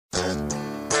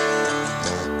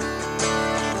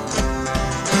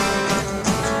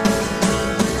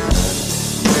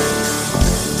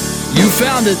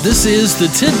found it. This is the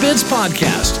Tidbits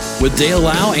Podcast with Dale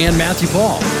Lau and Matthew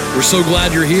Paul. We're so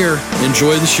glad you're here.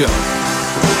 Enjoy the show.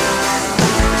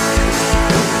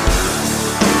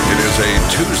 It is a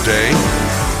Tuesday.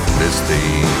 It is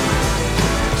the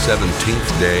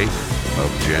 17th day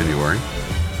of January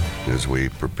as we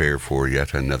prepare for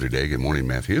yet another day. Good morning,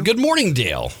 Matthew. Good morning,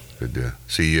 Dale. Good to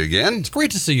see you again. It's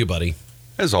great to see you, buddy.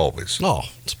 As always. Oh,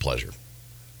 it's a pleasure.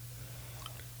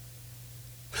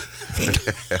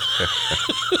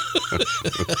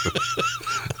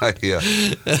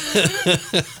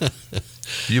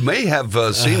 You may have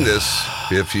seen this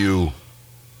if you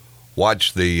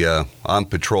watch the On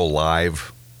Patrol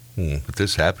Live. But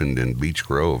this happened in Beech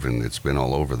Grove, and it's been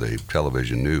all over the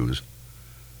television news,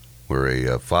 where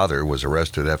a father was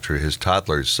arrested after his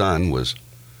toddler's son was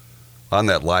on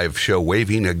that live show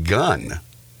waving a gun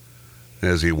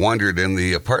as he wandered in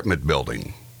the apartment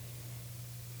building.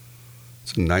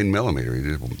 It's a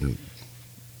 9mm.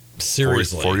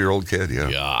 Seriously? 4-year-old kid, yeah.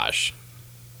 Gosh.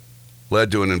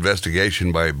 Led to an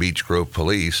investigation by Beech Grove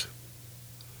police.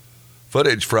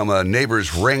 Footage from a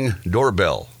neighbor's Ring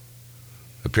doorbell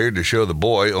appeared to show the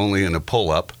boy only in a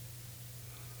pull-up,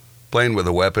 playing with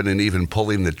a weapon and even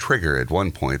pulling the trigger at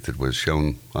one point that was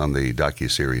shown on the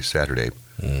docuseries Saturday.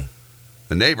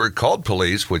 The neighbor called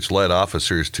police, which led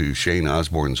officers to Shane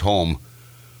Osborne's home,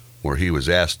 where he was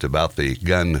asked about the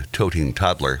gun-toting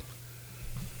toddler.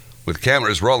 With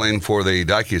cameras rolling for the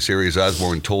docuseries,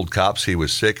 Osborne told cops he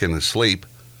was sick and asleep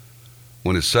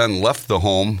when his son left the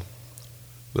home,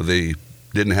 but they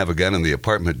didn't have a gun in the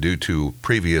apartment due to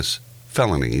previous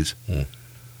felonies.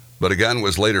 But a gun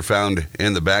was later found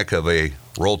in the back of a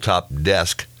roll-top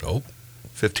desk.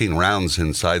 15 rounds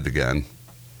inside the gun,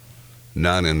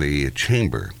 none in the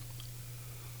chamber.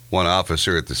 One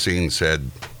officer at the scene said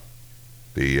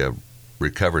the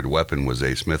recovered weapon was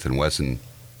a Smith & Wesson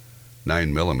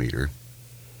 9mm,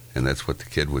 and that's what the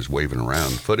kid was waving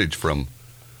around. Footage from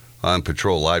On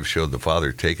Patrol Live showed the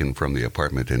father taken from the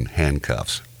apartment in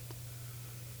handcuffs.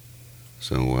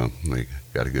 So they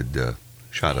got a good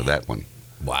shot of that one.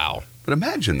 Wow. But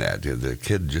imagine that. The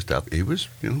kid just up, he was,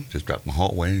 just out in the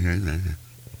hallway,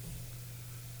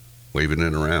 waving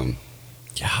it around.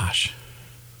 Gosh.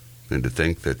 And to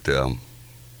think that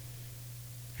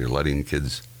you're letting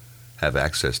kids have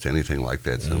access to anything like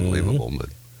that's unbelievable. But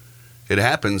it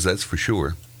happens, that's for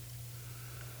sure.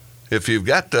 If you've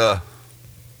got a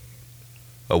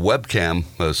webcam,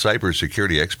 a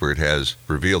cybersecurity expert has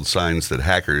revealed signs that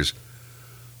hackers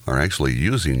are actually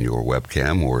using your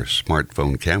webcam or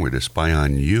smartphone camera to spy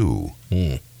on you.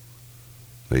 The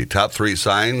top 3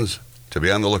 signs to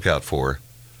be on the lookout for.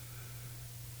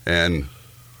 And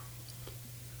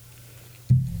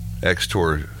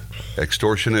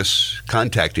extortionists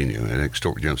contacting you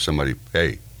and somebody,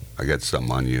 hey, I got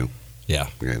something on you. Yeah.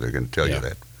 They're going to tell you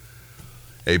that.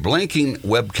 A blinking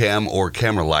webcam or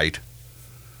camera light,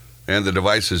 and the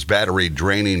device's battery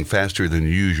draining faster than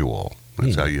usual.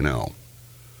 That's how you know.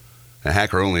 A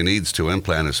hacker only needs to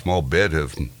implant a small bit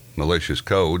of malicious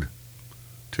code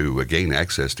to gain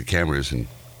access to cameras, and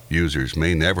users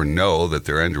may never know that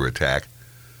they're under attack.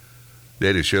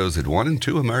 Data shows that 1 in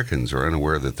 2 Americans are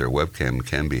unaware that their webcam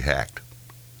can be hacked.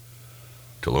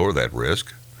 To lower that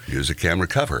risk, use a camera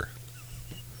cover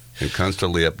and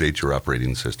constantly update your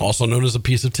operating system. Also known as a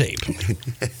piece of tape.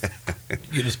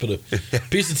 You just put a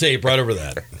piece of tape right over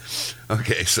that.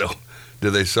 Okay, so do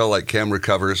they sell like camera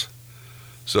covers?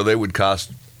 So they would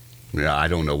cost, I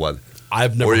don't know what.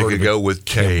 I've never or you heard could of go with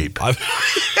tape. I've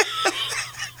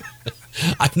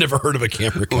never heard of a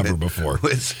camera cover before.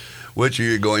 Which are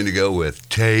you going to go with,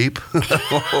 tape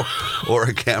or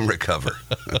a camera cover?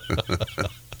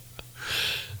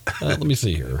 Let me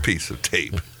see here. Piece of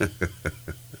tape.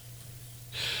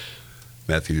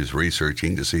 Matthew's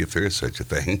researching to see if there is such a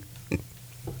thing.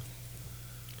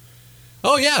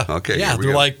 Oh yeah. Okay. Yeah,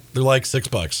 they're like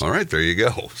 $6. All right, there you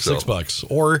go. So. $6,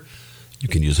 or you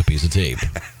can use a piece of tape.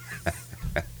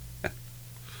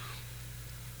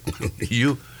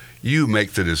 You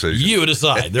make the decision. You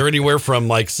decide. They're anywhere from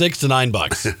like $6 to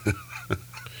 $9,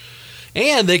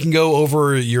 and they can go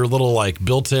over your little like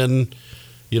built-in,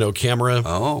 camera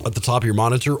at the top of your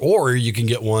monitor, or you can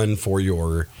get one for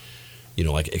your,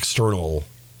 like external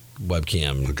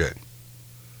webcam. Okay.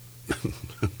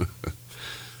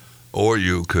 Or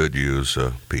you could use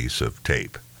a piece of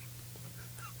tape.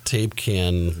 Tape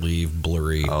can leave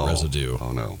blurry residue.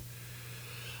 Oh, no.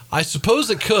 I suppose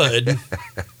it could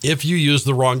if you use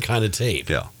the wrong kind of tape.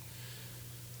 Yeah.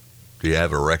 Do you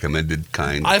have a recommended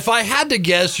kind? If I had to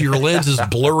guess, your lens is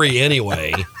blurry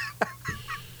anyway.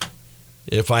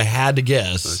 If I had to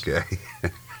guess. Okay.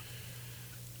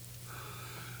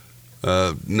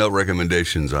 No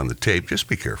recommendations on the tape. Just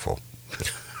be careful.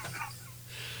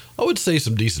 I would say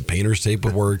some decent painter's tape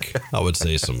would work. I would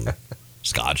say some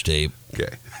Scotch tape.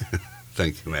 Okay.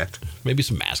 Thank you, Matt. Maybe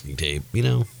some masking tape, you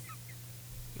know.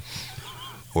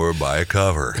 Or buy a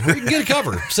cover. You can get a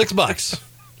cover, $6.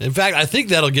 In fact, I think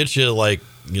that'll get you like,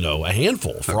 a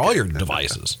handful for all your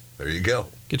devices. There you go.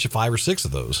 Get you 5 or 6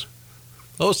 of those.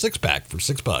 Oh, a 6-pack for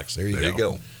 $6. There you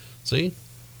go. See?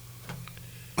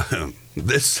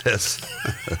 This says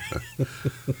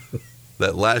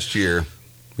that last year,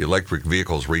 electric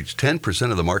vehicles reached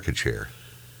 10% of the market share.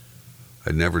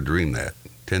 I'd never dreamed that.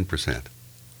 10%.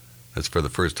 That's for the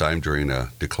first time during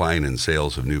a decline in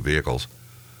sales of new vehicles.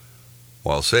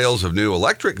 While sales of new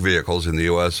electric vehicles in the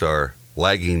U.S. are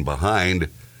lagging behind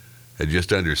at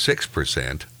just under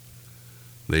 6%,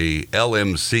 the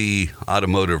LMC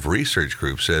Automotive Research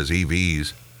Group says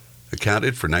EVs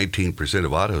accounted for 19%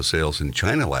 of auto sales in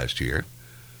China last year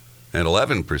and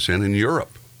 11% in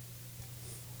Europe.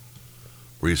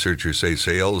 Researchers say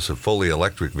sales of fully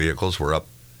electric vehicles were up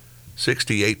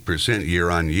 68% year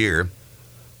on year,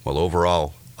 while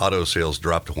overall auto sales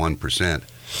dropped 1%.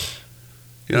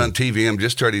 On TV, I'm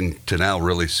just starting to now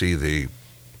really see the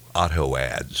auto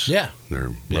ads. Yeah.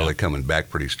 They're really coming back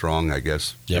pretty strong, I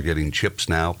guess. Yep. They're getting chips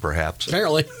now, perhaps.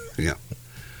 Apparently. Yeah.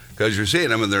 Because you're seeing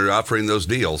them and they're offering those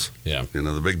deals. Yeah.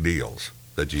 The big deals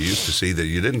that you used to see that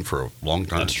you didn't for a long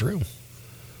time. That's true.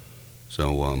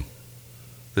 So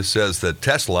this says that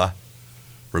Tesla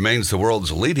remains the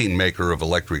world's leading maker of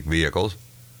electric vehicles,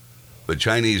 but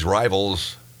Chinese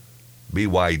rivals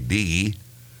BYD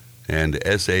and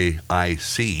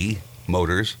SAIC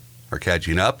Motors are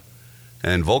catching up,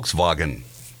 and Volkswagen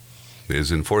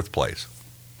is in 4th place.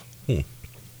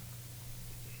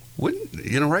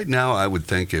 Right now I would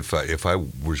think if I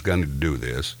was going to do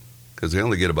this, because they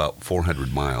only get about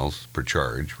 400 miles per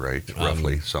charge, right?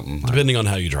 Roughly, something. Depending on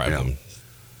how you drive them.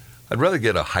 I'd rather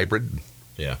get a hybrid.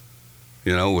 Yeah.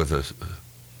 With a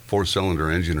 4-cylinder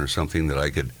engine or something that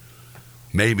I could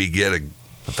maybe get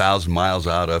 1,000 miles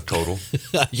out of total.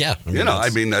 Yeah.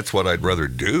 That's what I'd rather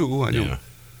do. Yeah.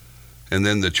 And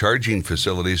then the charging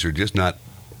facilities are just not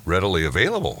readily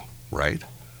available, right?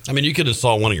 You could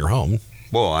install one at your home.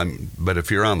 Well, but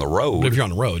if you're on the road. But if you're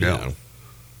on the road, yeah.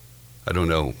 I don't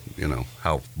know,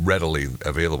 how readily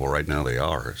available right now they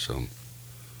are. So,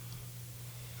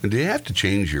 and do you have to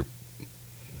change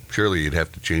surely you'd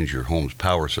have to change your home's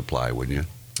power supply, wouldn't you?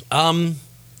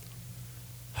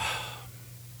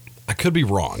 I could be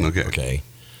wrong. Okay.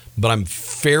 But I'm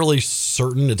fairly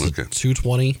certain it's a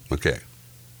 220. Okay.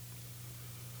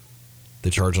 They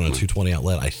charge on a 220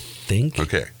 outlet, I think.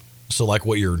 Okay. So like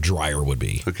what your dryer would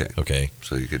be. Okay.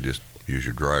 So you could just use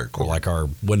your dryer cord. Or like our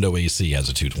window AC has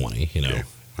a 220, Okay.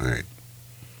 All right.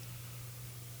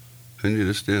 And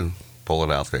you just pull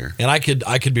it out there. And I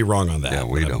could be wrong on that. Yeah,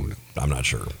 we don't know. I'm not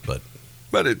sure, but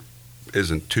it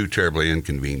isn't too terribly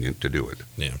inconvenient to do it.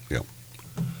 Yeah. Yep.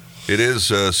 It is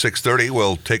 6:30.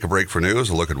 We'll take a break for news,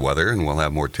 a look at weather, and we'll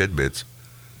have more tidbits.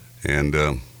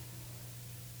 And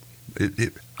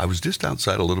I was just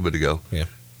outside a little bit ago. Yeah.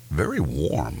 Very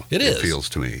warm. It is. It feels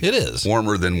to me. It is.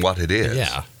 Warmer than what it is.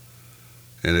 Yeah.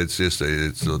 And it's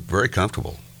very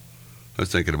comfortable. I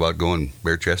was thinking about going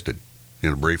bare-chested,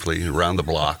 briefly around the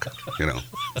block,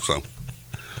 So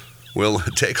we'll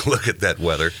take a look at that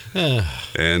weather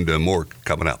and more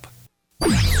coming up.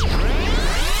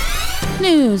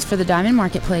 News for the Diamond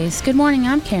Marketplace. Good morning,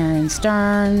 I'm Karen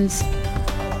Stearns.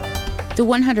 The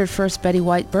 101st Betty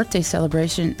White birthday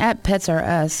celebration at Pets R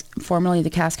Us, formerly the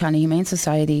Cass County Humane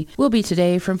Society, will be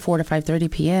today from 4 to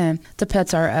 5:30 p.m. The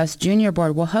Pets R Us Junior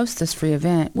Board will host this free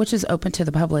event, which is open to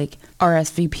the public.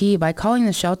 RSVP by calling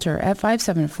the shelter at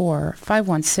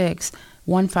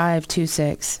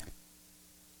 574-516-1526.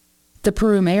 The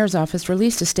Peru Mayor's Office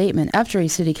released a statement after a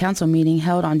city council meeting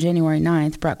held on January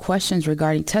 9th brought questions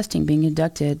regarding testing being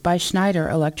conducted by Schneider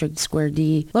Electric Square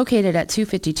D, located at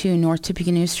 252 North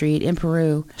Tippecanoe Street in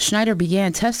Peru. Schneider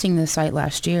began testing the site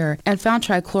last year and found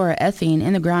trichloroethene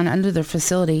in the ground under their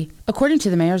facility. According to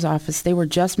the Mayor's Office, they were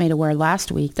just made aware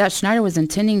last week that Schneider was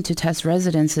intending to test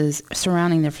residences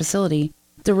surrounding their facility.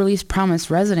 The release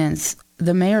promised residents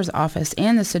the Mayor's Office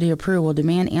and the City of Peru will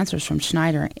demand answers from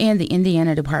Schneider and the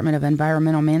Indiana Department of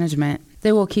Environmental Management.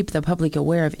 They will keep the public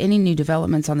aware of any new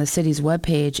developments on the city's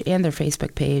webpage and their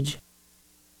Facebook page.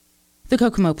 The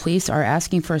Kokomo police are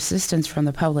asking for assistance from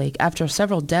the public after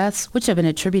several deaths which have been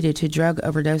attributed to drug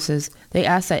overdoses. They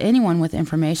ask that anyone with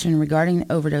information regarding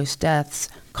overdose deaths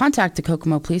contact the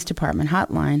Kokomo Police Department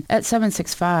hotline at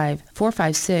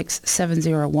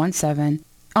 765-456-7017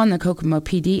 on the Kokomo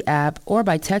PD app or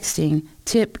by texting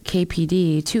TIP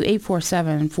KPD to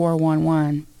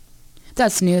 847-411.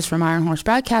 That's news from Iron Horse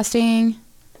Broadcasting.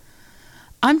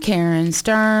 I'm Karen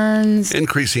Stearns.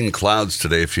 Increasing clouds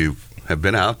today. If you have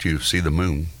been out, you see the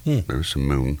moon. There's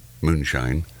some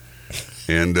moonshine.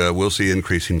 And we'll see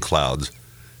increasing clouds.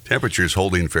 Temperatures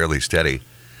holding fairly steady.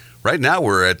 Right now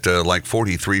we're at like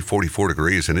 43, 44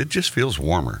 degrees, and it just feels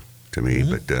warmer to me.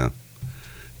 But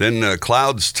then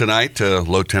clouds tonight,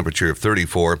 low temperature of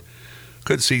 34.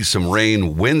 Could see some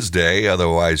rain Wednesday,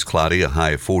 otherwise cloudy, a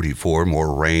high of 44.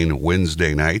 More rain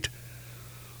Wednesday night.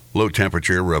 Low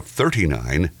temperature of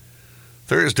 39.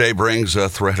 Thursday brings a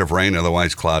threat of rain,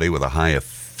 otherwise cloudy, with a high of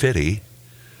 50.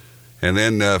 And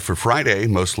then for Friday,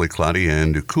 mostly cloudy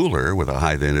and cooler with a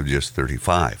high then of just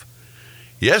 35.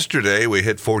 Yesterday, we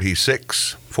hit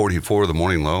 46, 44 the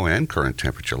morning low, and current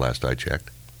temperature last I checked.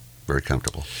 Very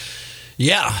comfortable.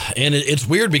 Yeah, and it's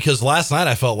weird because last night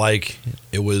I felt like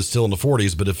it was still in the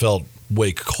 40s, but it felt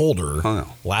way colder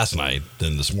last night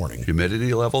than this morning.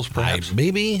 Humidity levels, perhaps?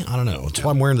 Maybe. I don't know. That's why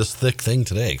I'm wearing this thick thing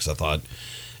today, because I thought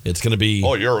it's going to be...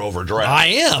 Oh, you're overdressed. I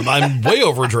am. I'm way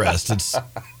overdressed. It's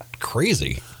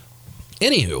crazy.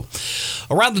 Anywho,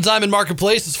 around the Diamond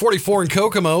Marketplace, it's 44 in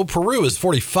Kokomo. Peru is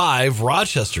 45.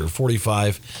 Rochester,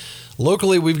 45.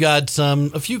 Locally, we've got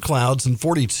a few clouds and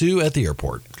 42 at the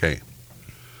airport. Okay.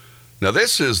 Now,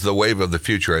 this is the wave of the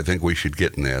future. I think we should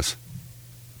get in this.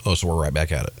 Oh, so we're right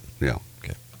back at it. Yeah.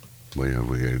 Okay.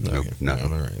 No.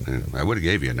 Right. I would have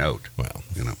gave you a note. Well,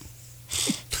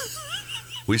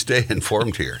 we stay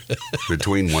informed here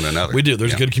between one another. We do.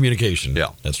 There's good communication.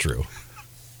 Yeah. That's true.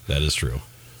 That is true.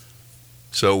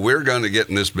 So we're going to get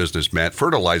in this business, Matt.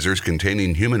 Fertilizers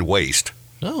containing human waste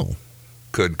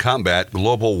could combat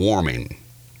global warming.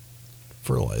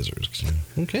 Fertilizers.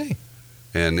 Okay.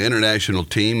 An international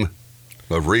team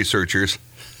of researchers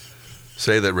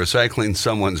say that recycling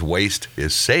someone's waste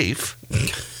is safe,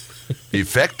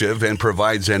 effective, and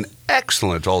provides an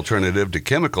excellent alternative to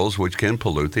chemicals which can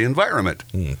pollute the environment.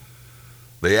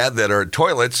 They add that our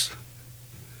toilets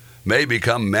may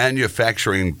become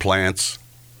manufacturing plants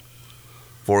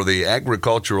for the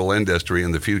agricultural industry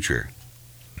in the future.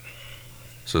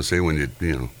 So see, when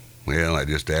I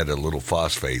just added a little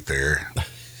phosphate there.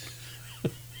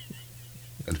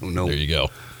 I don't know. There you go.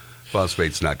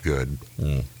 Phosphate's not good.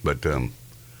 But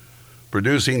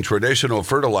producing traditional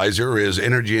fertilizer is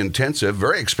energy intensive,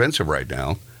 very expensive right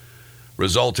now,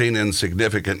 resulting in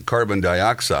significant carbon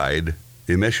dioxide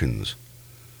emissions.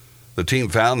 The team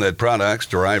found that products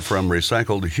derived from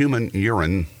recycled human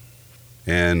urine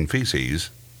and feces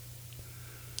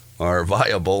are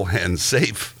viable and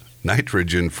safe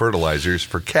nitrogen fertilizers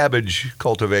for cabbage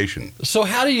cultivation. So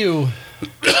how do you...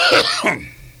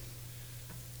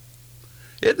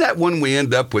 Isn't that when we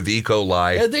end up with E.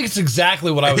 coli? I think it's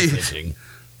exactly what I was thinking.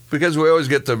 Because we always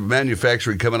get the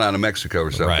manufacturing coming out of Mexico or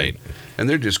something. Right. And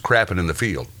they're just crapping in the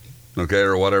field,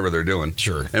 or whatever they're doing.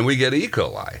 Sure. And we get E.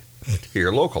 coli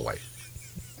here locally.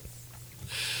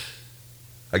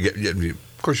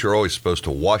 Of course, you're always supposed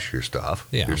to wash your stuff.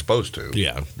 Yeah. You're supposed to.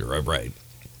 Yeah, you're right.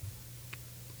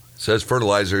 It says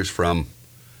fertilizers from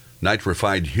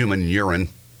nitrified human urine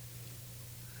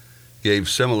gave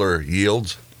similar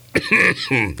yields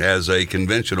as a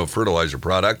conventional fertilizer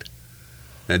product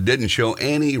and didn't show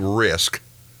any risk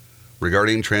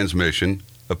regarding transmission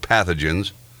of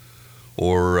pathogens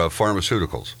or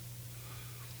pharmaceuticals.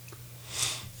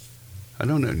 I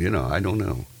don't know. I don't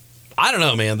know. I don't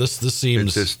know, man. This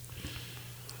seems... It's just,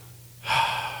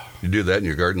 you do that in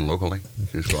your garden locally?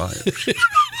 Just go out.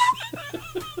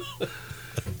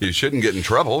 You shouldn't get in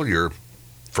trouble. You're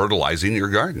fertilizing your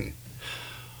garden.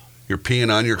 You're peeing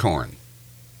on your corn.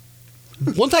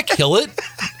 Won't that kill it?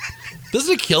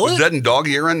 Doesn't it kill it? Doesn't dog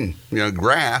urine,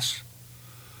 grass?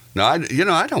 No, I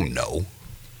don't know.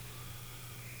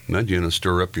 Imagine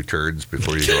stir up your turds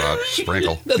before you go out,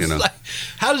 sprinkle.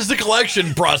 How does the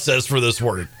collection process for this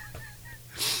work?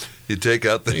 You take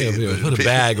out the... put a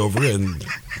bag over it and...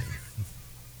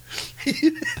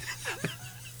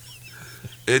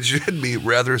 It should be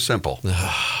rather simple.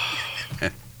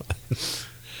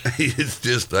 It's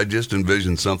just, I just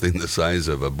envisioned something the size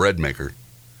of a bread maker.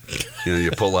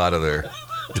 You pull out of there.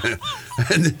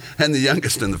 and the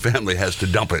youngest in the family has to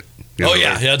dump it.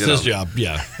 That's his job.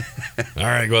 Yeah. All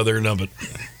right, go out there and dump it.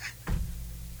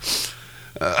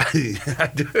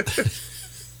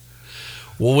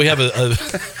 Well, we have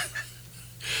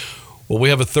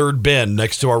a third bin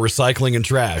next to our recycling and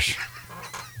trash.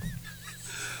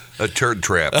 A turd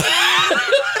trap.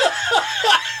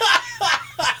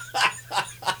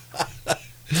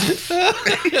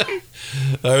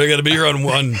 We got to be here on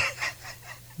one.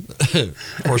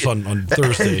 Of course, on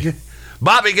Thursday.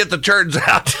 Bobby, get the turds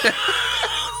out.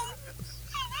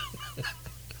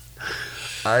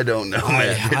 I don't know,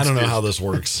 man. I don't know how this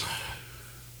works.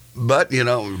 But,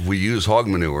 we use hog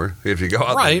manure. If you go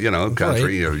out, Right,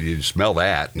 country, right. you smell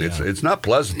that. And Yeah. it's not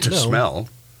pleasant to No. smell,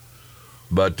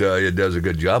 but it does a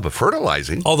good job of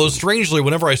fertilizing. Although, strangely,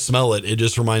 whenever I smell it, it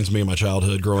just reminds me of my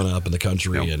childhood growing up in the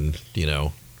country. Yep. And,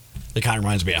 it kind of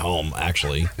reminds me of home,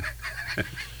 actually.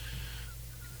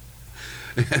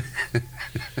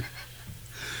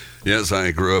 Yes,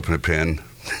 I grew up in a pen.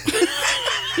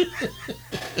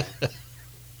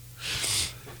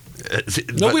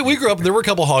 No, we grew up, there were a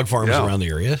couple hog farms Yeah. around the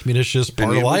area. I mean, it's just part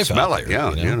And of you would life smell out it.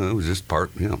 there. Yeah, it was just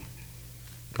part, I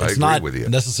It's agree not with you.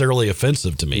 necessarily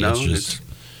offensive to me. No, it's just,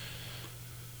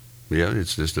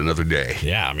 it's just another day.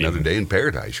 Yeah, I mean- another day in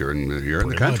paradise. You're in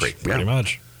the country. Pretty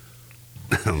much.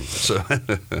 So,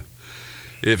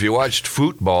 if you watched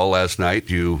football last night,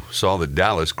 you saw that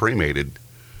Dallas cremated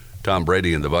Tom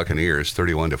Brady and the Buccaneers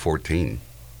 31-14.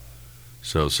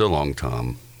 So long,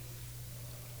 Tom.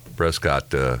 Prescott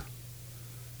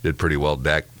did pretty well.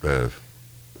 Dak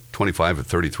 25 of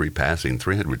 33 passing,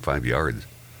 305 yards.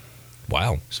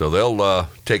 Wow. So they'll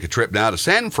take a trip now to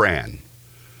San Fran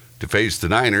to face the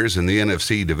Niners in the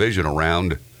NFC divisional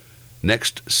round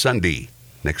next Sunday.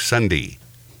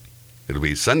 It'll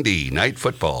be Sunday night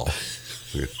football.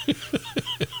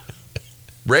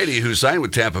 Brady, who signed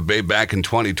with Tampa Bay back in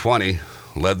 2020,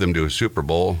 led them to a Super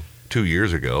Bowl 2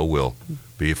 years ago, will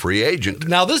be a free agent.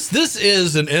 Now this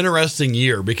is an interesting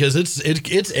year because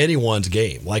it's anyone's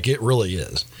game. Like it really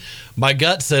is. My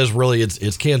gut says really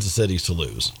it's Kansas City's to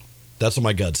lose. That's what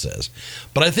my gut says.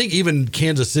 But I think even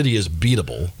Kansas City is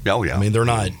beatable. Oh, yeah. I mean, they're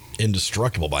not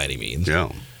indestructible by any means.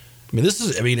 Yeah.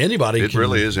 I mean, anybody It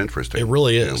really is interesting. It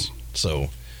really Yeah. is. So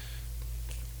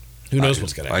who knows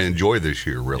what's going to I happen. enjoy this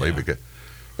year, really, Yeah. because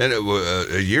and it was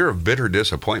a year of bitter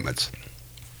disappointments.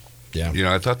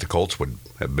 Yeah. I thought the Colts would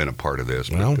have been a part of this,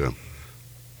 Well. but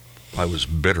I was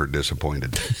bitter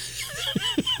disappointed.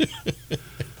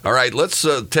 All right, let's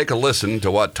take a listen to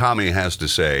what Tommy has to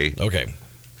say Okay.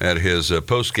 at his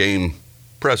post-game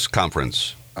press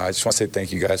conference. I just want to say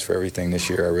thank you guys for everything this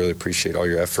year. I really appreciate all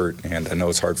your effort, and I know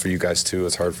it's hard for you guys too.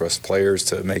 It's hard for us players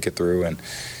to make it through, and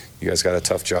you guys got a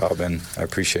tough job, and I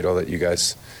appreciate all that you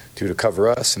guys do to cover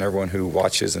us and everyone who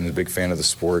watches and is a big fan of the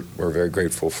sport. We're very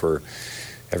grateful for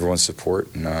everyone's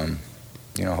support, and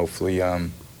hopefully,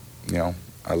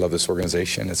 I love this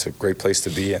organization. It's a great place to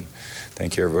be, and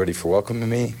thank you everybody for welcoming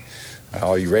me,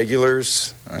 all you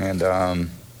regulars, and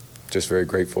just very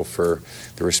grateful for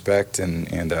the respect,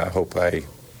 and I hope I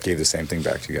gave the same thing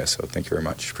back to you guys. So thank you very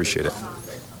much. Appreciate it.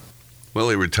 Well,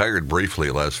 he retired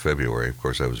briefly last February. Of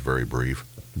course, that was very brief.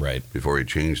 Right. Before he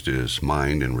changed his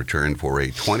mind and returned for a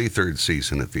 23rd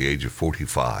season at the age of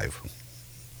 45.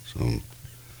 So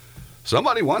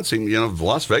somebody wants him.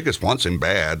 Las Vegas wants him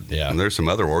bad. Yeah. And there's some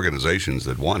other organizations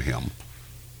that want him.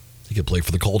 He could play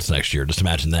for the Colts next year. Just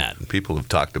imagine that. People have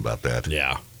talked about that.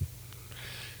 Yeah.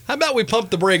 How about we pump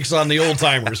the brakes on the old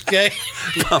timers, okay?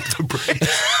 Pump the brakes.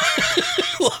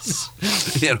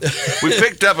 We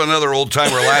picked up another old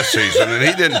timer last season, and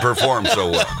he didn't perform so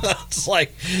well. It's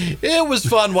like it was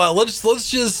fun. While let's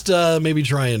just maybe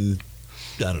try and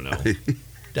I don't know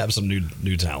have some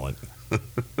new talent.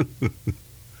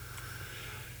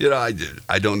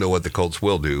 I don't know what the Colts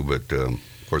will do, but of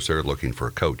course they're looking for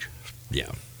a coach.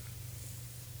 Yeah.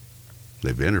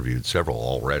 They've interviewed several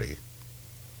already,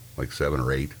 like 7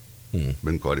 or 8.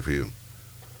 Been quite a few.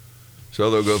 So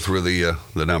they'll go through the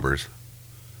numbers.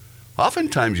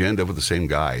 Oftentimes you end up with the same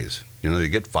guys. They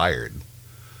get fired.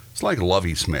 It's like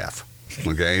Lovie Smith.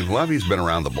 Okay, Lovie's been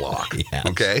around the block. Yes.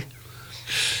 Okay,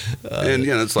 and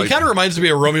it's like He kind of reminds me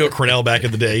of Romeo Cornell back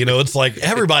in the day. It's like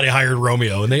everybody hired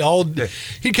Romeo, and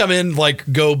he'd come in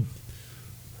go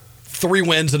 3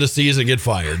 wins in a season, get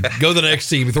fired. Go to the next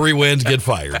team, 3 wins, get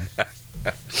fired.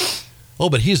 Oh,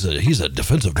 but he's a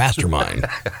defensive mastermind.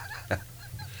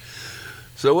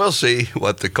 So we'll see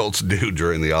what the Colts do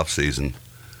during the offseason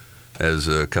as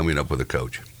coming up with a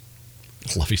coach.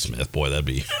 Lovie Smith, boy, that'd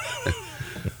be.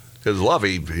 Because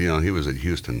Lovie, he was at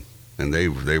Houston, and they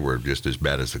were just as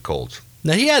bad as the Colts.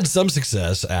 Now he had some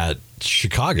success at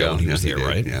Chicago when he was there, did.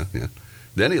 right? Yeah.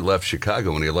 Then he left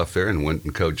Chicago when he left there and went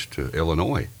and coached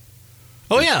Illinois.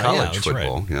 Oh yeah, college that's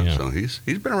football. right. Yeah, so he's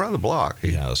been around the block.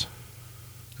 He has.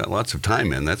 Got lots of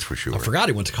time in, that's for sure. I forgot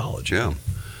he went to college. Yeah.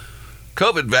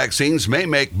 COVID vaccines may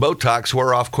make Botox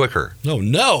wear off quicker.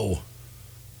 No.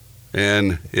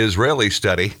 An Israeli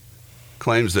study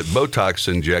claims that Botox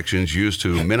injections used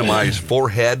to minimize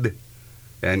forehead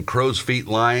and crow's feet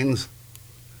lines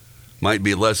might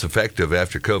be less effective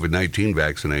after COVID-19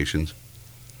 vaccinations.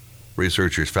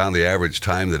 Researchers found the average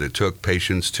time that it took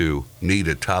patients to need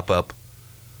a top-up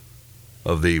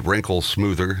of the wrinkle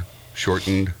smoother,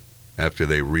 shortened after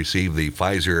they received the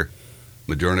Pfizer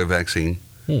Moderna vaccine.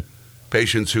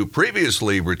 Patients who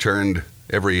previously returned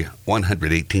every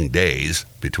 118 days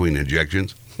between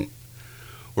injections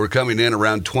were coming in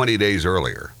around 20 days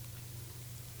earlier.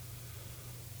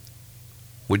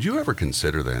 Would you ever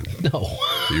consider that? No.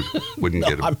 You wouldn't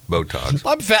get a Botox?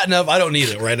 I'm fat enough. I don't need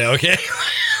it right now, okay?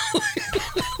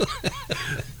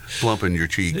 Plumping your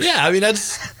cheeks. Yeah, I mean,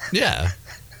 that's, yeah.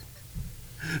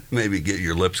 Maybe get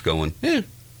your lips going. Yeah.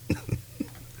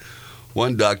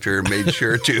 One doctor made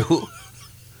sure to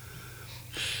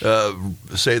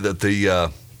say that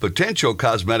the potential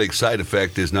cosmetic side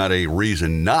effect is not a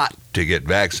reason not to get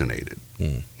vaccinated.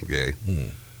 Okay?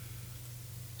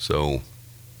 So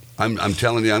I'm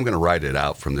telling you, I'm going to write it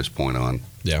out from this point on.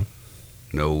 Yeah.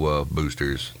 No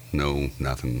boosters, no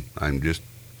nothing. I'm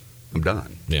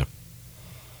done. Yeah.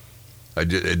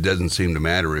 It doesn't seem to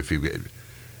matter if you get,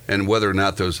 and whether or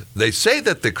not they say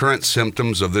that the current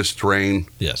symptoms of this strain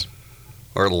Yes.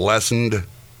 are lessened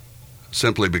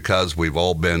simply because we've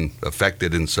all been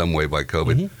affected in some way by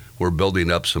COVID. We're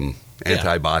building up some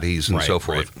antibodies and so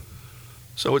forth. Right.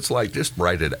 So it's like, just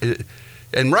write it.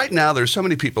 And right now, there's so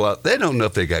many people out, they don't know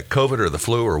if they got COVID or the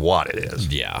flu or what it is.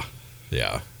 Yeah.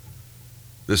 Yeah.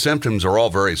 The symptoms are all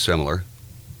very similar.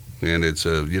 And it's,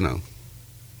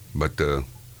 but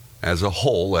as a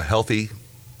whole, a healthy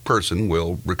person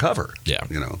will recover. Yeah.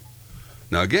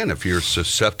 Now, again, if you're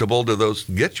susceptible to those,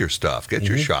 get your stuff, get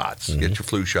your shots, get your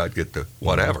flu shot, get the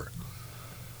whatever.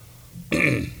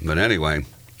 But anyway.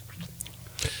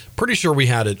 Pretty sure we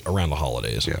had it around the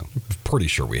holidays. Yeah. Pretty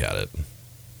sure we had it.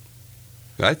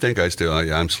 I think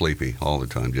I'm sleepy all the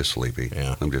time, just sleepy.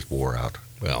 Yeah. I'm just wore out.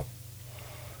 Well.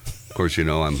 Of course,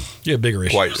 I'm You have bigger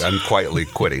issues. I'm quietly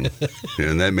quitting,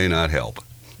 and that may not help.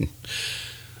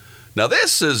 Now,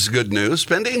 this is good news.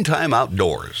 Spending time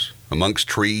outdoors amongst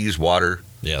trees, water,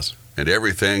 Yes. and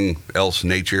everything else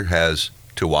nature has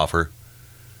to offer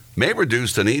may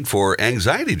reduce the need for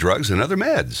anxiety drugs and other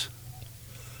meds.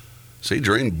 See,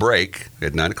 during break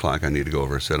at 9 o'clock, I need to go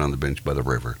over and sit on the bench by the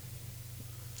river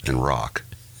and rock.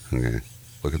 Okay,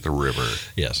 look at the river.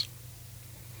 Yes.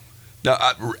 Now,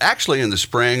 actually, in the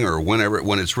spring or whenever,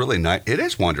 when it's really nice, it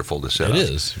is wonderful to sit. It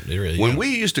is. It really When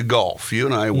we used to golf, you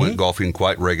and I went golfing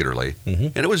quite regularly,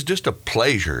 and it was just a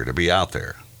pleasure to be out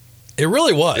there. It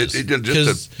really was.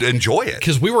 Just to enjoy it.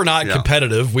 Because we were not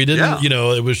competitive. We didn't,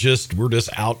 it was just, we're just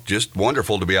out. Just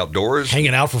wonderful to be outdoors.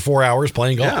 Hanging out for 4 hours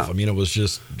playing golf. Yeah. I mean, it was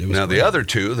just, it was Now, great. the other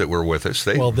two that were with us,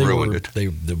 they ruined it. They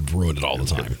ruined it all the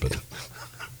time. But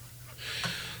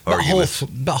Arguments.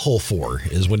 about hole 4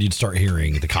 is when you'd start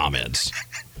hearing the comments.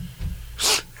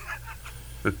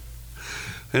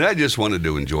 And I just wanted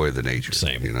to enjoy the nature.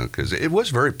 Same. Because it was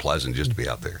very pleasant just to be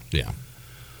out there. Yeah.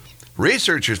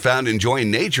 Researchers found enjoying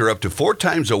nature up to 4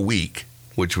 times a week,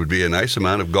 which would be a nice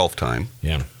amount of golf time,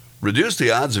 Yeah. reduced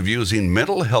the odds of using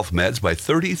mental health meds by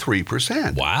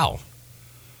 33%. Wow.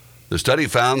 The study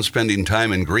found spending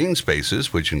time in green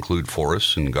spaces, which include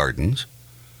forests and gardens,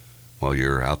 while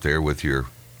you're out there with your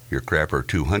Crapper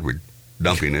 200,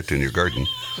 dumping it in your garden,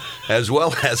 as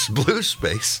well as blue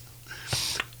space,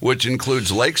 which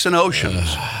includes lakes and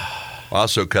oceans,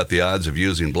 also cut the odds of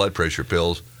using blood pressure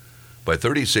pills by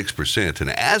 36% and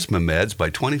asthma meds by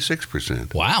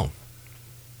 26%. Wow.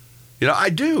 I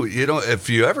do. If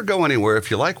you ever go anywhere, if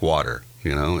you like water,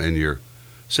 and you're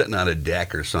sitting on a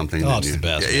deck or something. Oh, it's the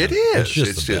best. It man. is.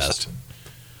 It's the best.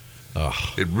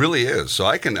 It really is. So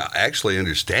I can actually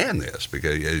understand this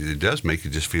because it does make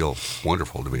you just feel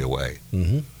wonderful to be away.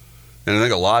 Mm-hmm. And I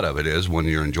think a lot of it is when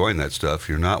you're enjoying that stuff,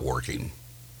 you're not working.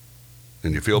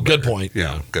 And you feel better. Good point.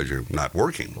 Yeah, because you're not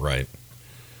working. Right.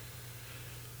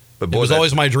 But It boy, was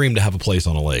always my dream to have a place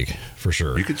on a lake, for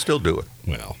sure. you can still do it.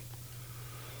 Well,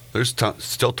 There's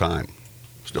still time.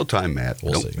 Still time, Matt.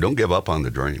 We'll see. Don't give up on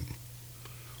the dream.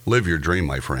 Live your dream,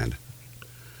 my friend.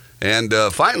 And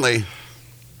finally,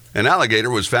 an alligator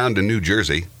was found in New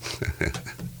Jersey.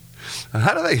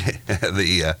 How do they?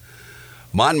 The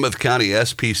Monmouth County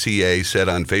SPCA said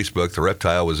on Facebook the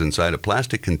reptile was inside a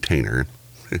plastic container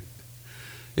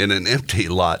in an empty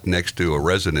lot next to a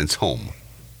resident's home.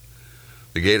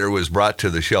 The gator was brought to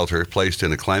the shelter, placed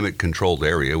in a climate-controlled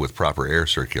area with proper air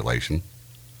circulation.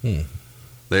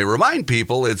 They remind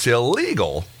people it's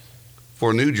illegal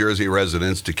for New Jersey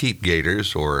residents to keep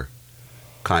gators or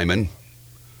caiman,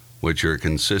 which are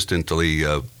consistently,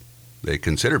 they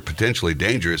consider potentially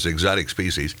dangerous exotic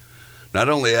species, not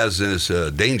only as this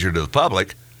danger to the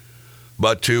public,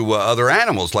 but to other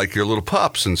animals like your little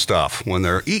pups and stuff when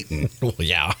they're eaten. well,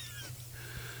 yeah.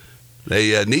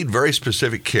 They need very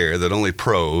specific care that only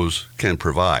pros can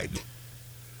provide.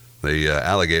 The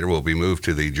alligator will be moved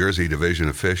to the Jersey Division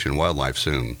of Fish and Wildlife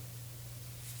soon,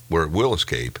 where it will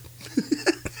escape.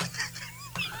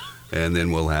 And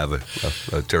then we'll have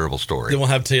a terrible story. Then we'll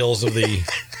have tales of the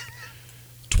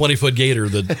 20-foot gator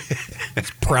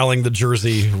that's prowling the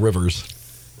Jersey rivers.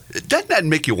 Doesn't that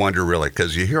make you wonder, really?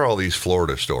 Because you hear all these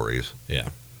Florida stories. Yeah.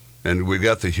 And we've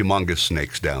got the humongous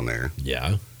snakes down there.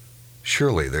 Yeah.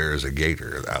 Surely there is a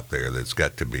gator out there that's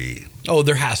got to be... Oh,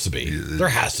 there has to be. There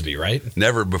has to be, right?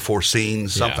 Never before seen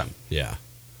something. Yeah.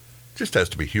 Just has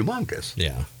to be humongous.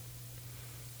 Yeah.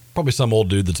 Probably some old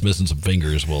dude that's missing some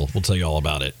fingers. We'll tell you all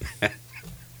about it.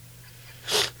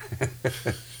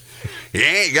 You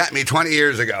ain't got me 20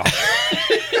 years ago.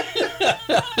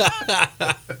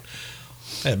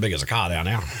 That big as a car down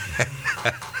now.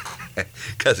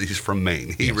 Because he's from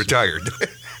Maine. He retired.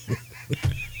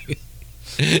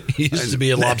 He used to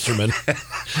be a lobsterman.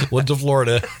 Went to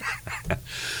Florida.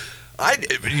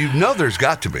 There's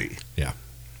got to be. Yeah.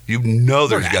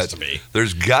 There's got to be.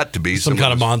 There's got to be some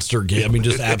kind of monster game. I mean,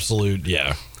 just absolute.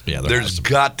 Yeah. Yeah. There's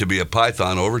got to be a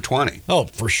python over 20. Oh,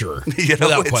 for sure.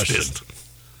 Without question.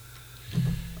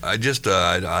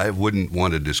 I wouldn't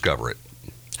want to discover it.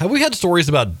 Have we had stories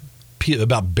about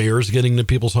bears getting into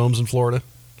people's homes in Florida?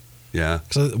 Yeah.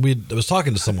 Because I was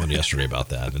talking to someone yesterday about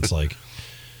that. And it's like,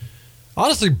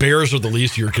 honestly, bears are the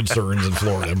least of your concerns in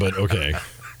Florida, but okay.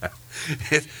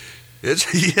 It's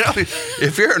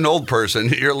if you're an old person,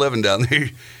 you're living down there,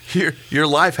 your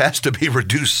life has to be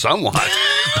reduced somewhat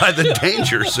by the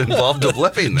dangers involved of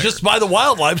living there. Just by the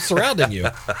wildlife surrounding you.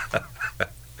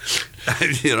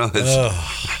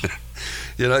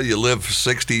 You live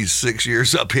 66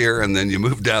 years up here, and then you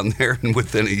move down there, and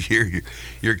within a year,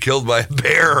 you're killed by a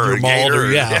bear or a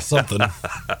gator. Yeah, something.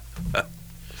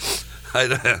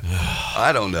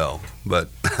 I don't know, but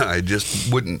I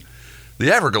just wouldn't.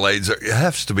 The Everglades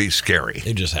has to be scary.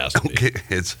 It just has to be. Okay,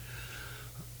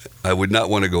 I would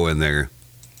not want to go in there,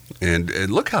 and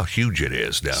look how huge it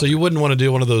is down. So you wouldn't want to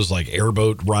do one of those like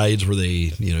airboat rides where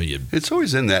they, It's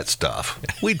always in that stuff.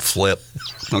 We'd flip.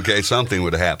 Okay, something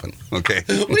would happen. Okay,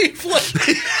 we'd flip.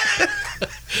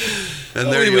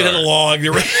 And there you hit a log.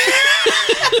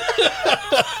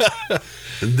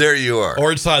 And there you are.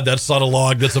 Or inside that's not a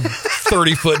log. That's a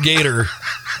 30-foot gator.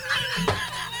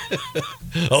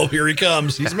 Oh, here he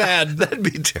comes. He's mad. That'd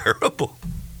be terrible.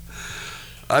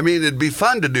 I mean, it'd be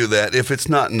fun to do that if it's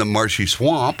not in the marshy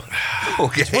swamp.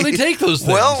 Okay. Well, they take those things.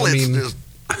 Well,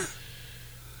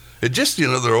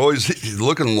 they're always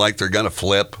looking like they're going to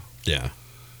flip. Yeah.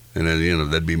 And then,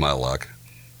 that'd be my luck.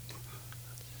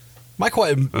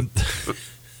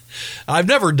 I've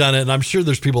never done it, and I'm sure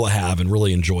there's people that have and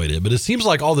really enjoyed it. But it seems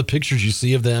like all the pictures you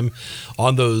see of them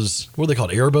on those, what are they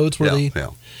called, airboats? Yeah.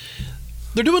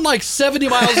 They're doing like 70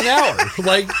 miles an hour.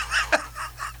 Like,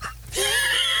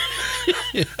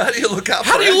 how do you look out?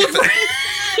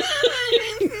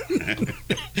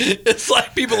 It's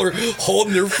like people are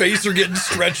holding their face or getting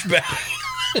stretched back.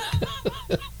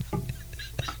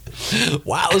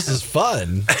 Wow, this is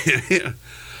fun.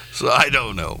 So I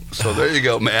don't know. So there you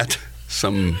go, Matt.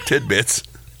 Some tidbits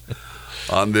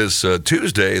on this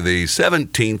Tuesday, the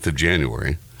 17th of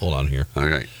January. Hold on here. All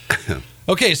right.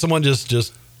 Okay, someone just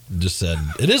said,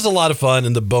 it is a lot of fun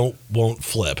and the boat won't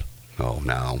flip. Oh,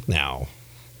 no. Now.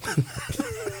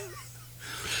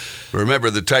 Remember,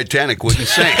 the Titanic wouldn't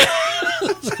sink.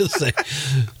 I was going to say,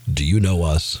 do you know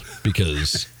us?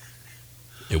 Because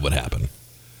it would happen.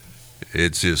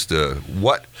 It's just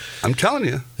what I'm telling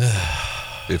you.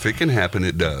 If it can happen,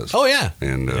 it does. Oh, yeah.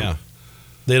 And yeah.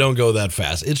 They don't go that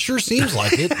fast. It sure seems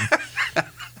like it.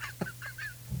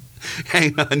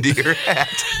 Hang on to your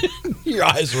hat. Your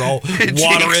eyes are all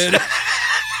watering.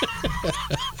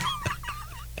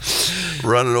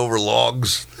 Running over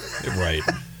logs. Right.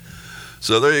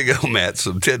 So there you go, Matt.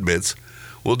 Some tidbits.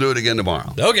 We'll do it again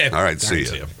tomorrow. Okay. All right. See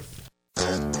you.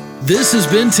 This has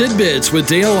been Tidbits with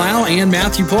Dale Lau and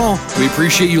Matthew Paul. We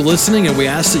appreciate you listening, and we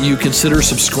ask that you consider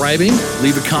subscribing,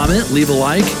 leave a comment, leave a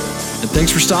like, and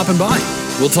thanks for stopping by.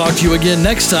 We'll talk to you again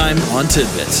next time on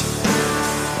Tidbits.